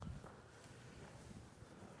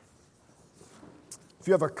If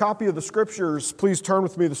you have a copy of the Scriptures, please turn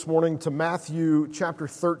with me this morning to Matthew chapter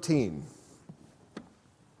 13.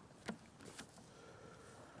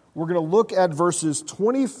 We're going to look at verses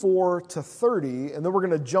 24 to 30, and then we're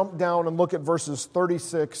going to jump down and look at verses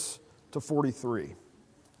 36 to 43.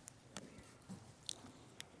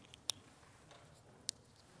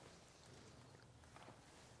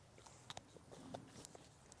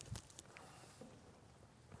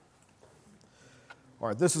 All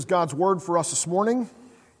right, this is God's word for us this morning.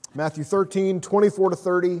 Matthew 13, 24 to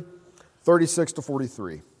 30, 36 to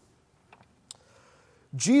 43.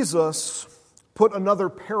 Jesus put another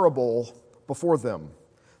parable before them,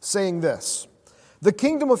 saying this: "The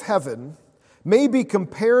kingdom of heaven may be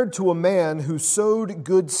compared to a man who sowed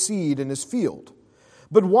good seed in his field.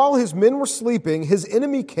 But while his men were sleeping, his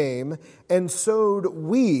enemy came and sowed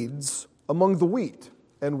weeds among the wheat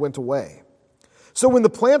and went away. So when the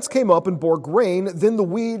plants came up and bore grain, then the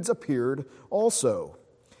weeds appeared also.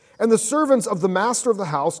 And the servants of the master of the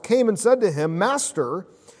house came and said to him, 'Master,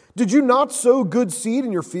 did you not sow good seed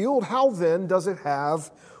in your field? How then does it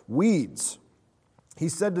have weeds?' He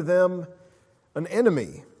said to them, 'An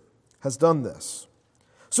enemy has done this.'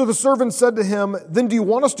 So the servants said to him, 'Then do you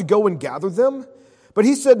want us to go and gather them?' But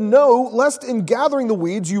he said, 'No, lest in gathering the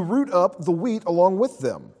weeds you root up the wheat along with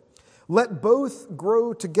them. Let both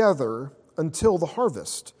grow together until the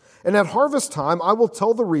harvest. And at harvest time I will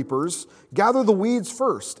tell the reapers, gather the weeds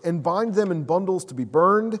first and bind them in bundles to be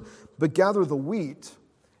burned, but gather the wheat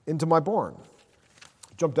into my barn.'"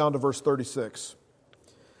 Jump down to verse 36.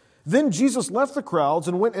 "Then Jesus left the crowds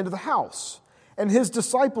and went into the house, and his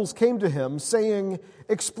disciples came to him, saying,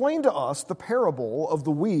 'Explain to us the parable of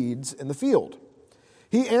the weeds in the field.'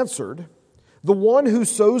 He answered, 'The one who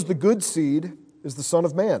sows the good seed is the Son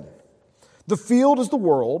of Man. The field is the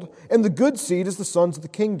world, and the good seed is the sons of the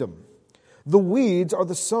kingdom. The weeds are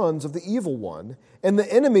the sons of the evil one, and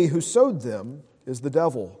the enemy who sowed them is the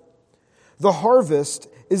devil. The harvest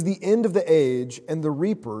is the end of the age, and the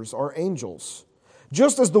reapers are angels.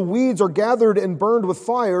 Just as the weeds are gathered and burned with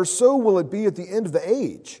fire, so will it be at the end of the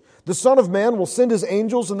age. The Son of Man will send his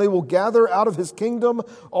angels, and they will gather out of his kingdom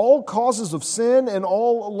all causes of sin and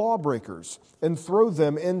all lawbreakers, and throw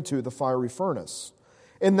them into the fiery furnace.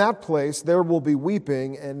 In that place there will be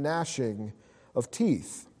weeping and gnashing of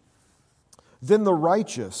teeth. Then the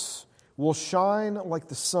righteous will shine like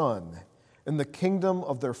the sun in the kingdom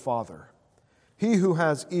of their Father. He who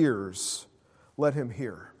has ears, let him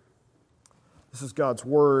hear." This is God's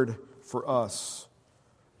word for us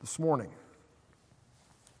this morning.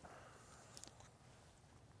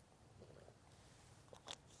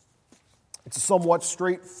 It's a somewhat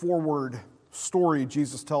straightforward story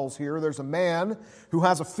Jesus tells here. There's a man who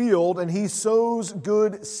has a field, and he sows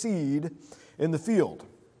good seed in the field.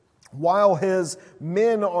 While his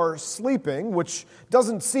men are sleeping, which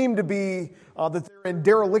doesn't seem to be that they're in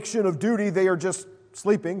dereliction of duty, they are just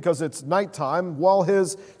sleeping because it's nighttime. While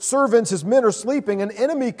his servants, his men are sleeping, an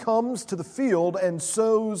enemy comes to the field and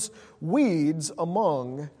sows weeds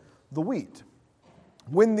among the wheat.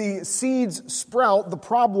 When the seeds sprout, the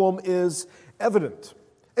problem is evident.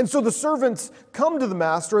 And so the servants come to the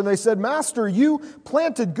master and they said, "Master, you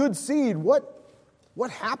planted good seed. What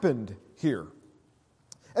happened here?"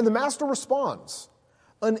 And the master responds,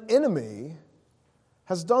 "An enemy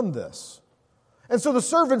has done this." And so the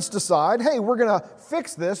servants decide, "Hey, we're going to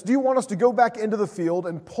fix this. Do you want us to go back into the field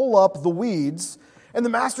and pull up the weeds?" And the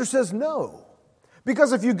master says, "No.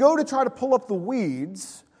 Because if you go to try to pull up the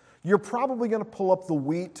weeds, you're probably going to pull up the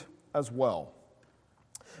wheat as well."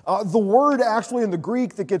 The word actually in the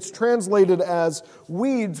Greek that gets translated as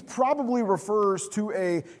weeds probably refers to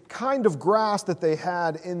a kind of grass that they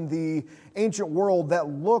had in the ancient world that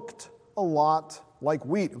looked a lot like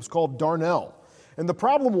wheat. It was called darnel. And the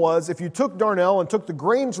problem was, if you took darnel and took the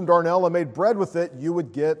grains from darnel and made bread with it, you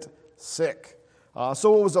would get sick.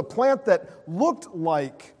 So it was a plant that looked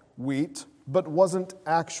like wheat, but wasn't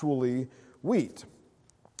actually wheat.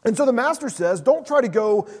 And so the master says, don't try to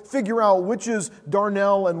go figure out which is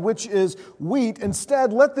darnel and which is wheat.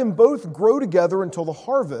 Instead, let them both grow together until the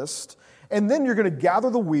harvest, and then you're going to gather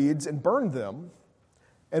the weeds and burn them,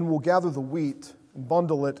 and we'll gather the wheat and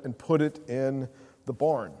bundle it and put it in the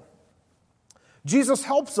barn. Jesus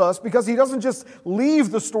helps us because he doesn't just leave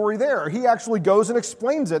the story there. He actually goes and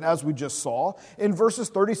explains it, as we just saw, in verses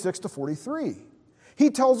 36 to 43. He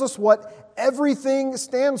tells us what everything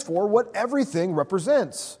stands for, what everything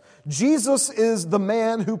represents. Jesus is the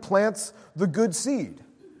man who plants the good seed.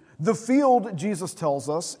 The field, Jesus tells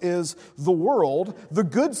us, is the world. The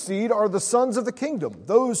good seed are the sons of the kingdom,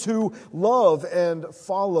 those who love and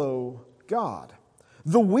follow God.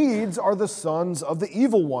 The weeds are the sons of the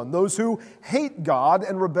evil one, those who hate God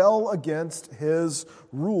and rebel against his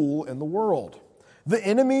rule in the world. The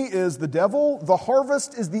enemy is the devil. The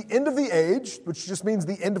harvest is the end of the age, which just means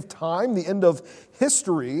the end of time, the end of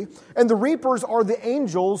history. And the reapers are the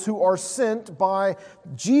angels who are sent by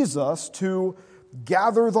Jesus to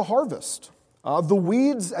gather the harvest. The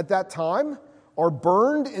weeds at that time are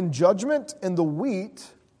burned in judgment, and the wheat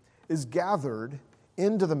is gathered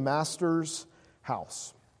into the master's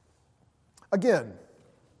house. Again,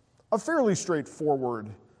 a fairly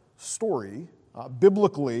straightforward story,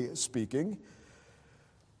 biblically speaking.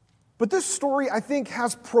 But this story, I think,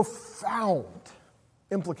 has profound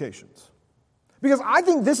implications. Because I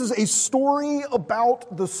think this is a story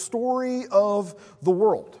about the story of the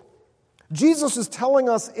world. Jesus is telling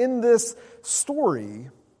us in this story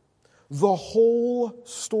the whole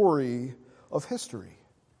story of history.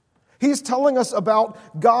 He's telling us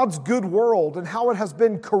about God's good world and how it has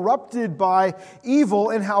been corrupted by evil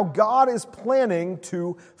and how God is planning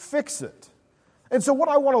to fix it. And so what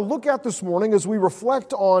I want to look at this morning as we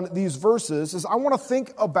reflect on these verses is I want to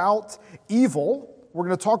think about evil. We're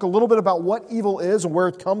going to talk a little bit about what evil is and where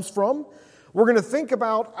it comes from. We're going to think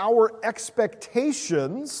about our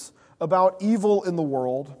expectations about evil in the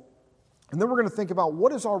world. And then we're going to think about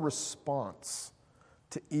what is our response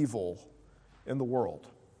to evil in the world.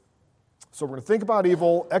 So we're going to think about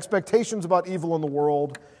evil, expectations about evil in the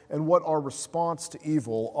world, and what our response to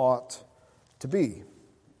evil ought to be.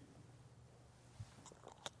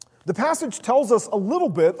 The passage tells us a little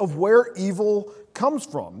bit of where evil comes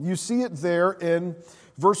from. You see it there in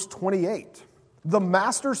verse 28. The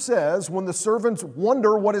master says, when the servants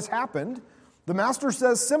wonder what has happened, the master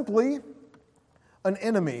says simply, an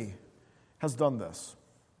enemy has done this.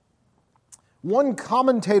 One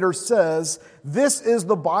commentator says, this is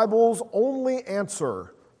the Bible's only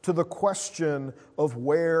answer to the question of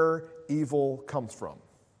where evil comes from.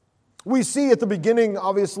 We see at the beginning,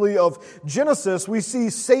 obviously, of Genesis, we see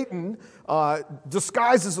Satan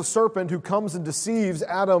disguised as a serpent who comes and deceives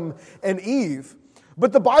Adam and Eve.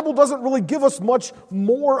 But the Bible doesn't really give us much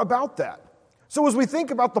more about that. So as we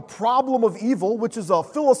think about the problem of evil, which is a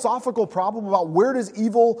philosophical problem about where does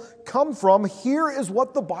evil come from, here is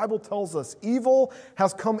what the Bible tells us. Evil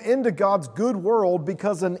has come into God's good world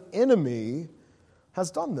because an enemy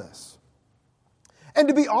has done this. And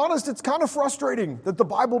to be honest, it's kind of frustrating that the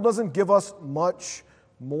Bible doesn't give us much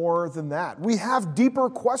more than that. We have deeper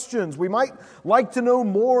questions. We might like to know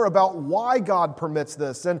more about why God permits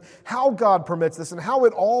this and how God permits this and how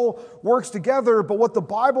it all works together. But what the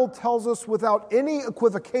Bible tells us without any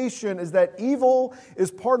equivocation is that evil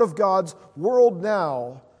is part of God's world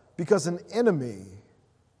now because an enemy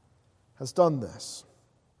has done this.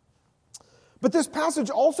 But this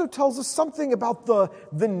passage also tells us something about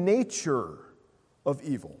the nature of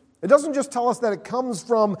evil. It doesn't just tell us that it comes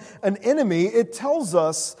from an enemy, it tells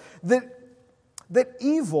us that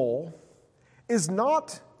evil is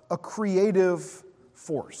not a creative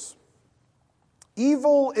force.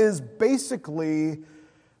 Evil is basically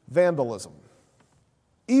vandalism.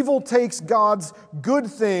 Evil takes God's good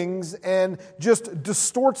things and just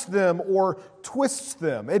distorts them or twists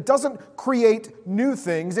them. It doesn't create new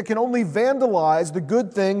things. It can only vandalize the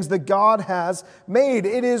good things that God has made.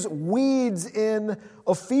 It is weeds in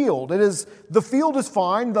a field. The field is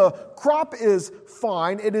fine. The crop is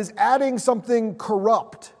fine. It is adding something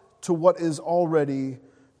corrupt to what is already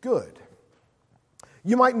good.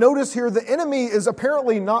 You might notice here the enemy is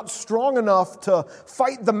apparently not strong enough to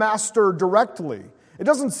fight the master directly. It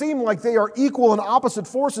doesn't seem like they are equal and opposite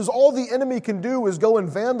forces. All the enemy can do is go and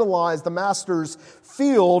vandalize the master's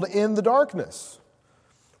field in the darkness.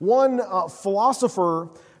 One philosopher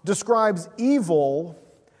describes evil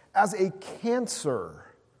as a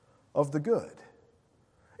cancer of the good.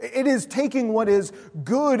 It is taking what is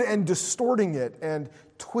good and distorting it and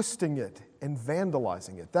twisting it and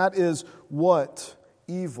vandalizing it. That is what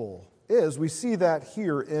evil is. We see that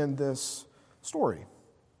here in this story.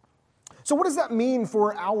 So what does that mean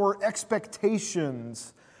for our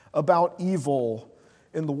expectations about evil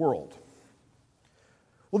in the world?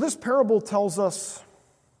 Well, this parable tells us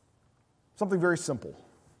something very simple.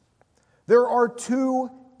 There are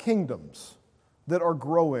two kingdoms that are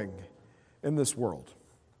growing in this world.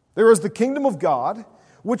 There is the kingdom of God,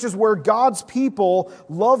 which is where God's people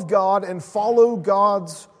love God and follow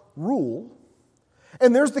God's rule.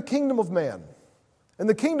 And there's the kingdom of man. And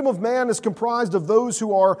the kingdom of man is comprised of those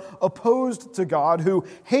who are opposed to God, who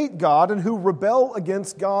hate God, and who rebel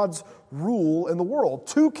against God's rule in the world.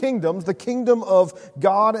 Two kingdoms, the kingdom of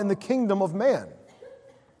God and the kingdom of man.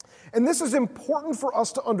 And this is important for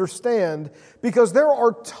us to understand because there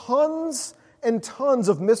are tons and tons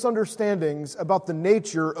of misunderstandings about the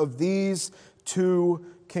nature of these two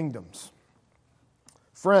kingdoms.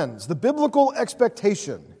 Friends, the biblical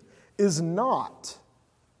expectation is not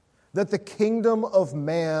that the kingdom of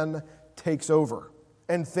man takes over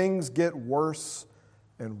and things get worse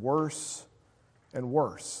and worse and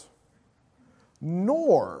worse.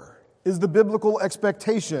 Nor is the biblical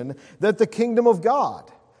expectation that the kingdom of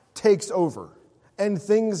God takes over and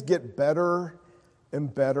things get better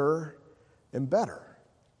and better and better.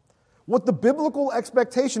 What the biblical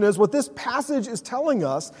expectation is, what this passage is telling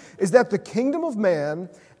us, is that the kingdom of man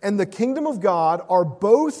and the kingdom of God are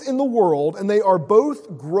both in the world, and they are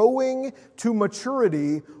both growing to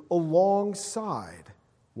maturity alongside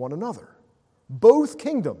one another. Both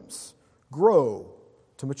kingdoms grow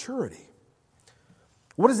to maturity.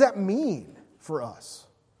 What does that mean for us?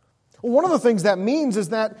 Well, one of the things that means is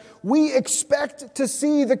that we expect to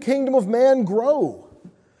see the kingdom of man grow.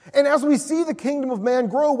 And as we see the kingdom of man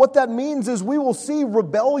grow, what that means is we will see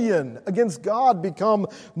rebellion against God become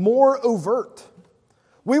more overt.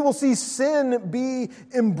 We will see sin be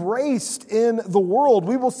embraced in the world.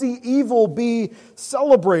 We will see evil be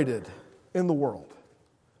celebrated in the world.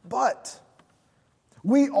 But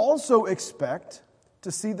we also expect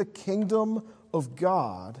to see the kingdom of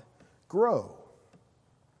God grow.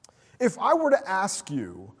 If I were to ask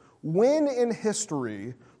you when in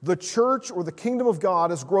history the church or the kingdom of God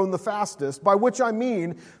has grown the fastest, by which I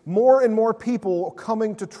mean more and more people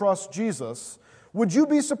coming to trust Jesus, would you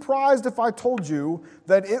be surprised if I told you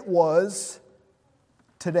that it was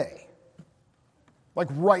today? Like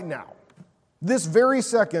right now. This very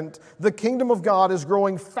second, the kingdom of God is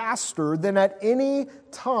growing faster than at any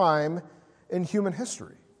time in human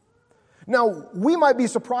history. Now, we might be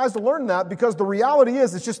surprised to learn that because the reality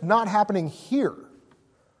is it's just not happening here.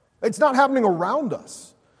 It's not happening around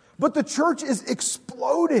us. But the church is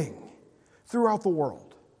exploding throughout the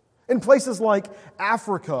world. In places like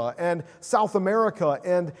Africa and South America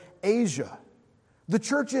and Asia. The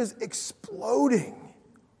church is exploding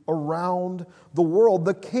around the world.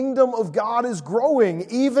 The kingdom of God is growing,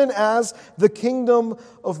 even as the kingdom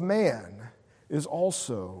of man is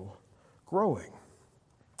also growing.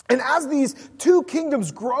 And as these two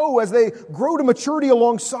kingdoms grow, as they grow to maturity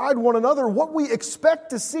alongside one another, what we expect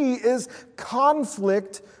to see is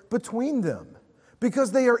conflict between them,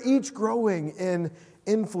 because they are each growing in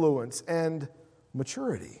influence and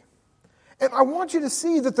maturity. And I want you to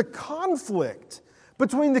see that the conflict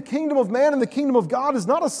between the kingdom of man and the kingdom of God is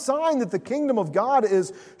not a sign that the kingdom of God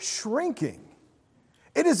is shrinking.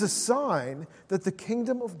 It is a sign that the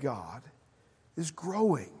kingdom of God is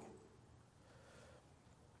growing.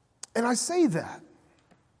 And I say that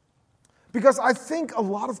because I think a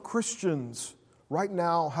lot of Christians right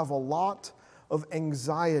now have a lot of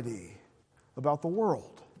anxiety about the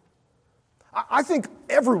world. I think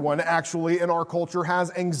everyone actually in our culture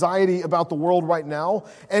has anxiety about the world right now.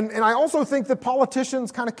 And I also think that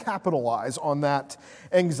politicians kind of capitalize on that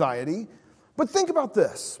anxiety. But think about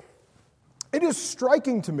this. It is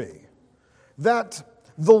striking to me that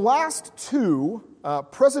the last two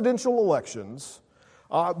presidential elections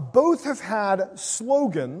both have had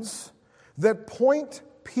slogans that point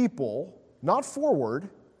people not forward,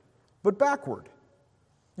 but backward.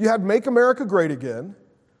 You had Make America Great Again,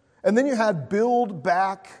 and then you had Build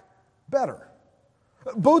Back Better.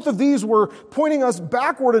 Both of these were pointing us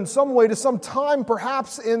backward in some way to some time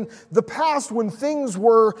perhaps in the past when things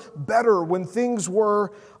were better, when things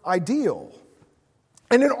were ideal.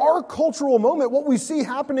 And in our cultural moment, what we see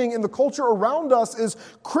happening in the culture around us is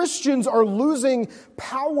Christians are losing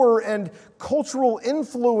power and cultural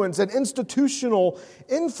influence and institutional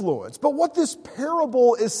influence. But what this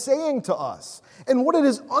parable is saying to us, and what it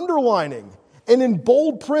is underlining and in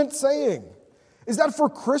bold print saying, is that for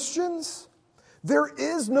Christians, there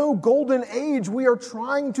is no golden age we are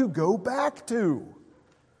trying to go back to.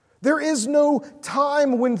 There is no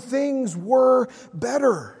time when things were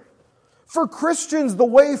better. For Christians, the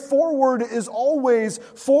way forward is always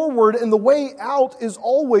forward, and the way out is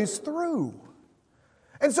always through.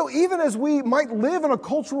 And so even as we might live in a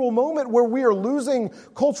cultural moment where we are losing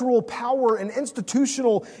cultural power and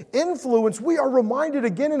institutional influence, we are reminded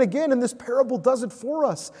again and again, and this parable does it for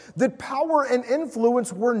us, that power and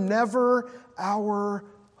influence were never our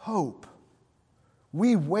hope.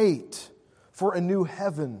 We wait for a new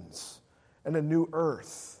heavens and a new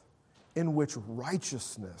earth in which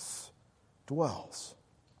righteousness dwells.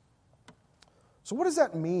 So what does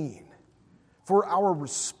that mean for our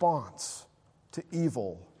response to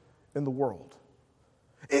evil in the world?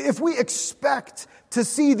 If we expect to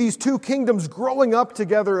see these two kingdoms growing up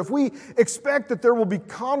together, if we expect that there will be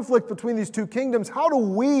conflict between these two kingdoms, how do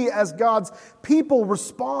we as God's people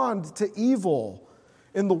respond to evil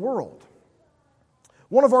in the world?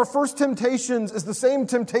 One of our first temptations is the same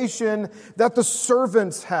temptation that the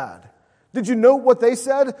servants had. Did you note what they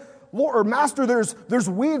said? Lord, or Master, there's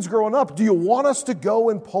weeds growing up. Do you want us to go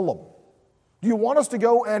and pull them? Do you want us to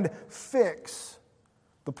go and fix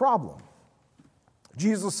the problem?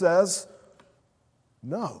 Jesus says,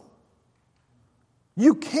 no.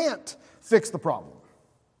 You can't fix the problem.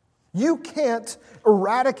 You can't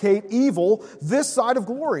eradicate evil this side of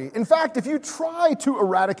glory. In fact, if you try to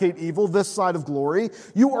eradicate evil this side of glory,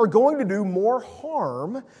 you are going to do more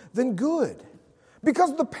harm than good.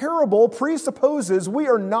 Because the parable presupposes we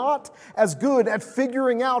are not as good at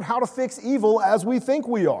figuring out how to fix evil as we think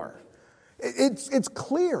we are. It's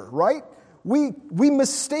clear, right? We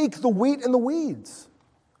mistake the wheat and the weeds.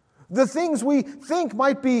 The things we think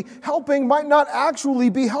might be helping might not actually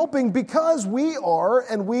be helping because we are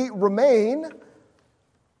and we remain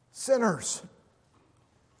sinners.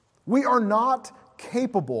 We are not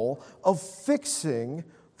capable of fixing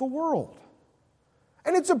the world.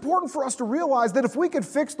 And it's important for us to realize that if we could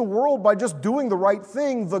fix the world by just doing the right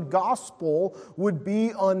thing, the gospel would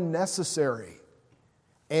be unnecessary.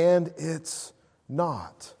 And it's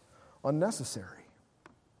not unnecessary.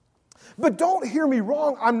 But don't hear me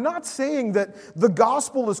wrong. I'm not saying that the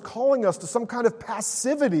gospel is calling us to some kind of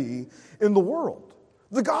passivity in the world.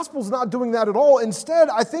 The gospel's not doing that at all. Instead,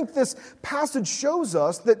 I think this passage shows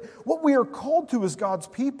us that what we are called to as God's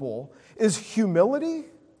people is humility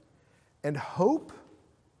and hope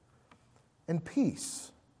and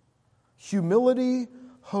peace. Humility,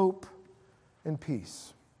 hope, and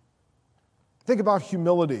peace. Think about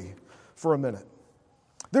humility for a minute.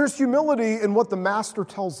 There's humility in what the Master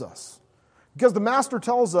tells us. Because the Master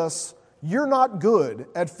tells us, you're not good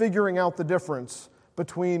at figuring out the difference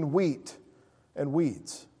between wheat and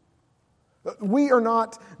weeds. We are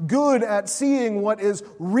not good at seeing what is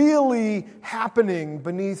really happening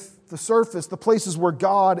beneath the surface, the places where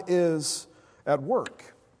God is at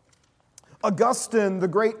work. Augustine, the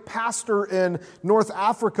great pastor in North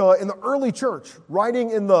Africa in the early church, writing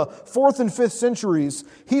in the 4th and 5th centuries,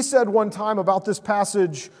 he said one time about this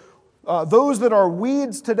passage, those that are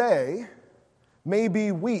weeds today may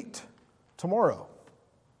be wheat tomorrow.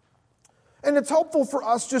 And it's helpful for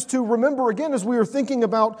us just to remember again as we are thinking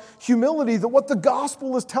about humility that what the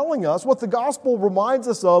gospel is telling us, what the gospel reminds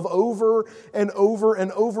us of over and over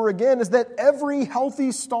and over again is that every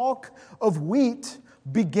healthy stalk of wheat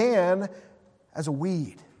began as a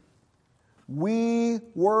weed. We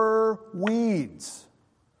were weeds.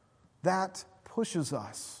 That pushes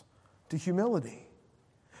us to humility.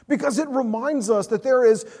 Because it reminds us that there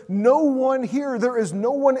is no one here, there is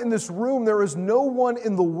no one in this room, there is no one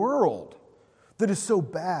in the world that is so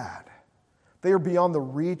bad. They are beyond the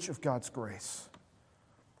reach of God's grace.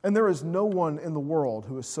 And there is no one in the world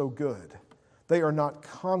who is so good. They are not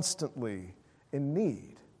constantly in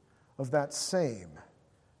need of that same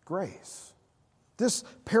grace. This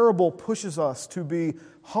parable pushes us to be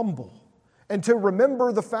humble and to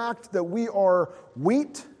remember the fact that we are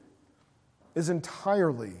wheat is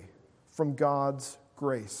entirely from God's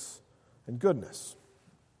grace and goodness.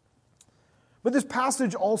 But this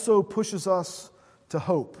passage also pushes us to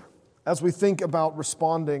hope as we think about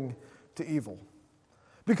responding to evil.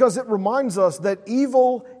 Because it reminds us that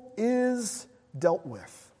evil is dealt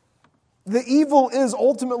with. The evil is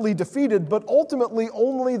ultimately defeated, but ultimately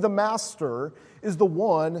only the Master is the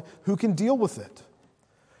one who can deal with it.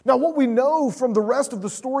 Now, what we know from the rest of the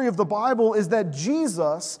story of the Bible is that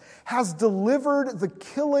Jesus has delivered the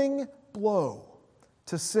killing blow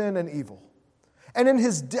to sin and evil. And in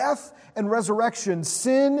his death and resurrection,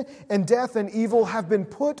 sin and death and evil have been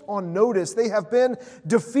put on notice. They have been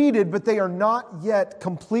defeated, but they are not yet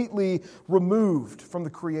completely removed from the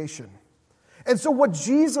creation. And so what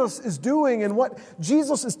Jesus is doing and what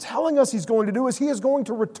Jesus is telling us he's going to do is he is going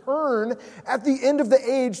to return at the end of the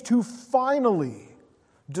age to finally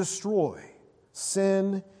destroy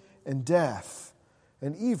sin and death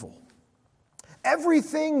and evil.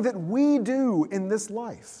 Everything that we do in this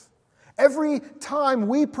life, every time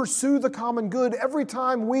we pursue the common good, every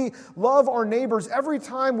time we love our neighbors, every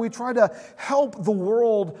time we try to help the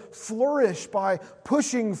world flourish by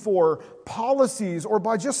pushing for policies or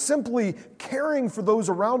by just simply caring for those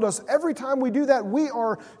around us, every time we do that, we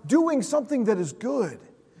are doing something that is good.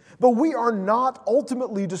 But we are not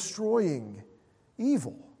ultimately destroying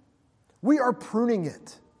evil. We are pruning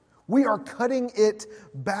it. We are cutting it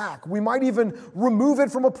back. We might even remove it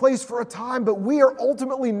from a place for a time, but we are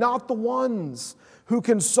ultimately not the ones who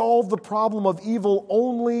can solve the problem of evil.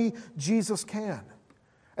 Only Jesus can.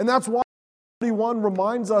 And that's why 31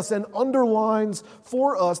 reminds us and underlines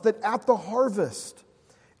for us that at the harvest,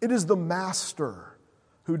 it is the Master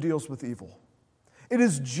who deals with evil. It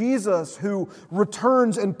is Jesus who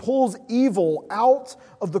returns and pulls evil out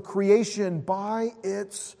of the creation by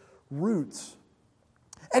its roots.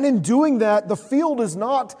 And in doing that, the field is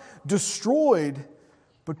not destroyed,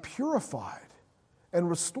 but purified and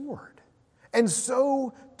restored. And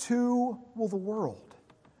so too will the world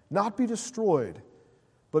not be destroyed,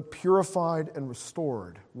 but purified and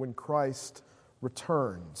restored when Christ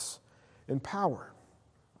returns in power.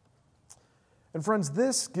 And friends,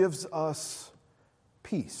 this gives us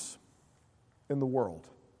peace in the world.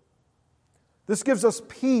 This gives us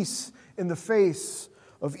peace in the face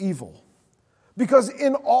of evil. Because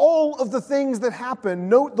in all of the things that happen,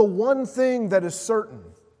 note the one thing that is certain.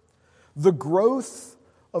 The growth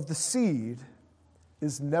of the seed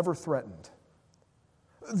is never threatened.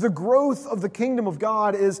 The growth of the kingdom of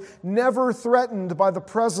God is never threatened by the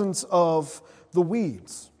presence of the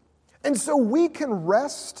weeds. And so we can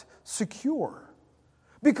rest secure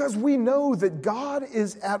because we know that God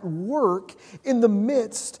is at work in the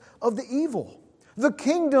midst of the evil. The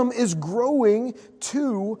kingdom is growing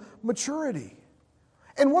to maturity.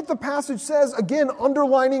 And what the passage says, again,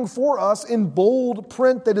 underlining for us in bold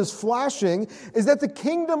print that is flashing, is that the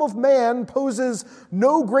kingdom of man poses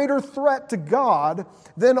no greater threat to God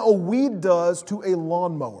than a weed does to a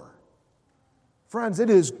lawnmower. Friends, it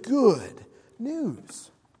is good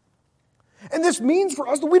news. And this means for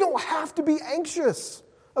us that we don't have to be anxious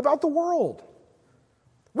about the world.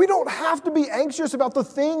 We don't have to be anxious about the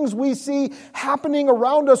things we see happening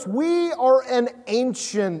around us. We are an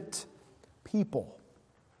ancient people.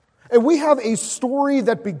 And we have a story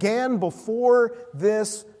that began before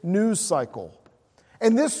this news cycle.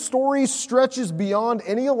 And this story stretches beyond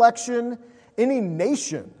any election, any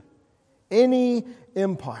nation, any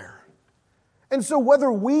empire. And so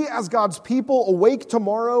whether we as God's people awake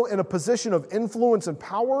tomorrow in a position of influence and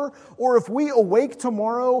power, or if we awake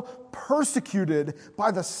tomorrow persecuted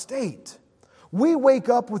by the state, we wake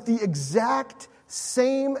up with the exact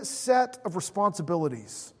same set of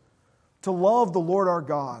responsibilities to love the Lord our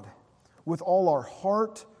God with all our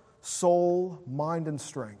heart, soul, mind, and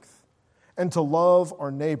strength, and to love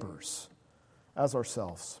our neighbors as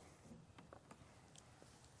ourselves.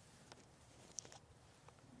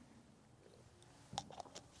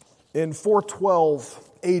 In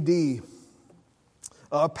 412 AD,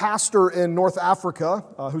 a pastor in North Africa,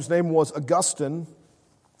 whose name was Augustine,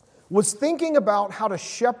 was thinking about how to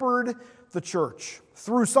shepherd the church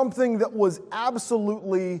through something that was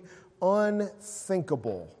absolutely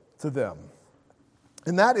unthinkable to them.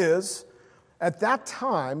 And that is, at that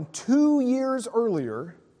time, 2 years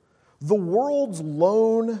earlier, the world's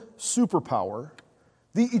lone superpower,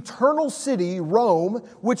 the eternal city, Rome,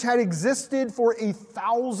 which had existed for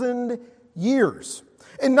 1,000 years.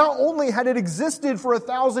 And not only had it existed for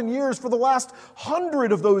 1,000 years, for the last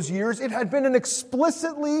 100 of those years, it had been an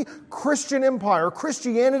explicitly Christian empire.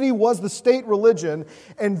 Christianity was the state religion,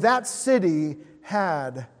 and that city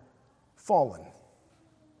had fallen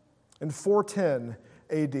in 410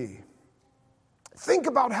 AD. Think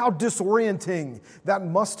about how disorienting that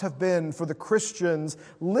must have been for the Christians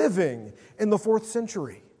living in the 4th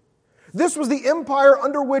century. This was the empire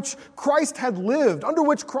under which Christ had lived, under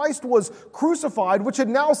which Christ was crucified, which had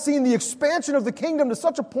now seen the expansion of the kingdom to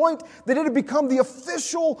such a point that it had become the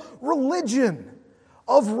official religion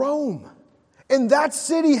of Rome. And that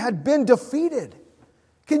city had been defeated.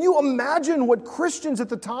 Can you imagine what Christians at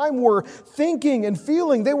the time were thinking and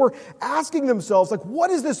feeling? They were asking themselves, like, what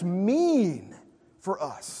does this mean for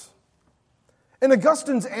us? And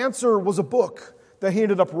Augustine's answer was a book that he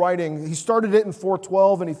ended up writing. He started it in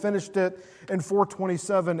 412 and he finished it in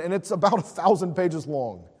 427, and it's about 1,000 pages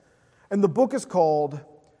long. And the book is called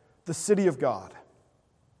The City of God.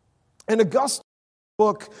 And Augustine's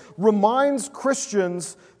book reminds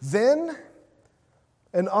Christians then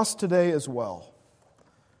and us today as well,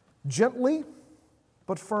 gently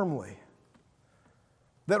but firmly,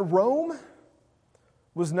 that Rome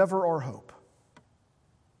was never our hope.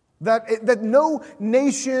 That no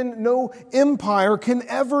nation, no empire can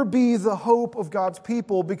ever be the hope of God's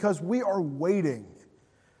people because we are waiting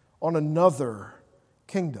on another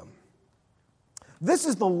kingdom. This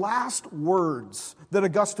is the last words that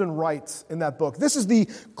Augustine writes in that book. This is the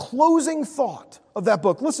closing thought of that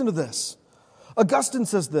book. Listen to this. Augustine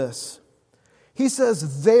says this. He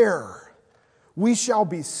says, "There we shall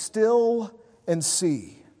be still and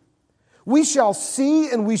see We shall see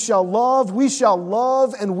and we shall love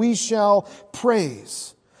and we shall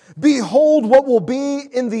praise. Behold what will be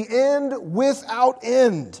in the end without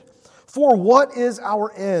end. For what is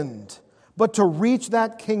our end but to reach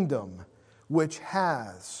that kingdom which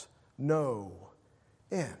has no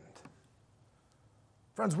end?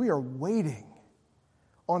 Friends, we are waiting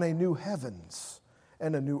on a new heavens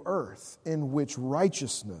and a new earth in which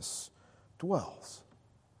righteousness dwells.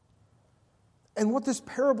 And what this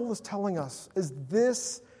parable is telling us is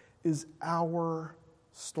this is our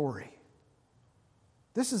story.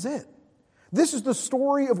 This is it. This is the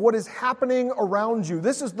story of what is happening around you.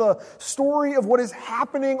 This is the story of what is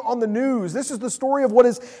happening on the news. This is the story of what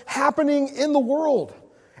is happening in the world.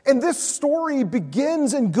 And this story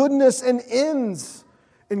begins in goodness and ends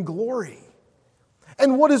in glory.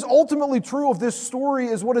 And what is ultimately true of this story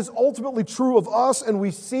is what is ultimately true of us, and we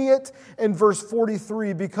see it in verse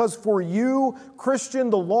 43. Because for you, Christian,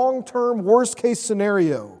 the long-term worst-case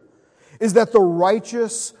scenario is that the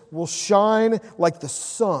righteous will shine like the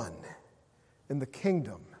sun in the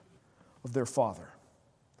kingdom of their Father.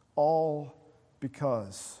 All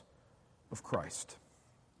because of Christ.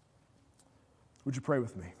 Would you pray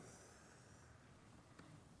with me?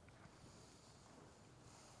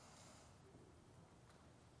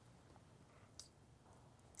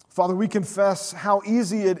 Father, we confess how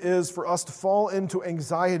easy it is for us to fall into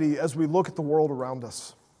anxiety as we look at the world around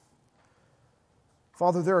us.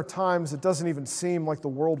 Father, there are times it doesn't even seem like the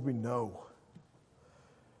world we know.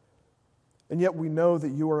 And yet we know that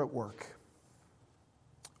you are at work.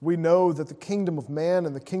 We know that the kingdom of man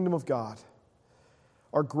and the kingdom of God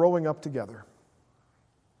are growing up together.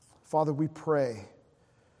 Father, we pray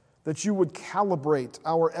that you would calibrate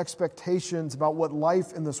our expectations about what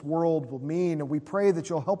life in this world will mean. And we pray that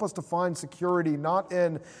you'll help us to find security not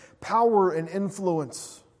in power and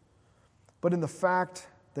influence, but in the fact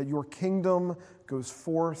that your kingdom goes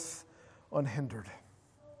forth unhindered.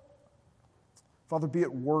 Father, be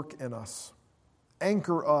at work in us.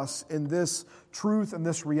 Anchor us in this truth and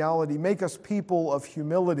this reality. Make us people of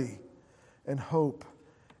humility and hope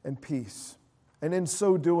and peace. And in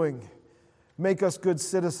so doing, make us good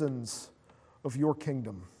citizens of your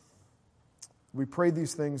kingdom. We pray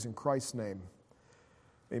these things in Christ's name.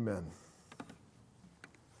 Amen.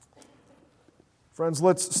 Friends,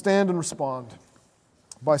 let's stand and respond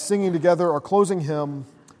by singing together our closing hymn,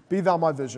 Be Thou My Vision.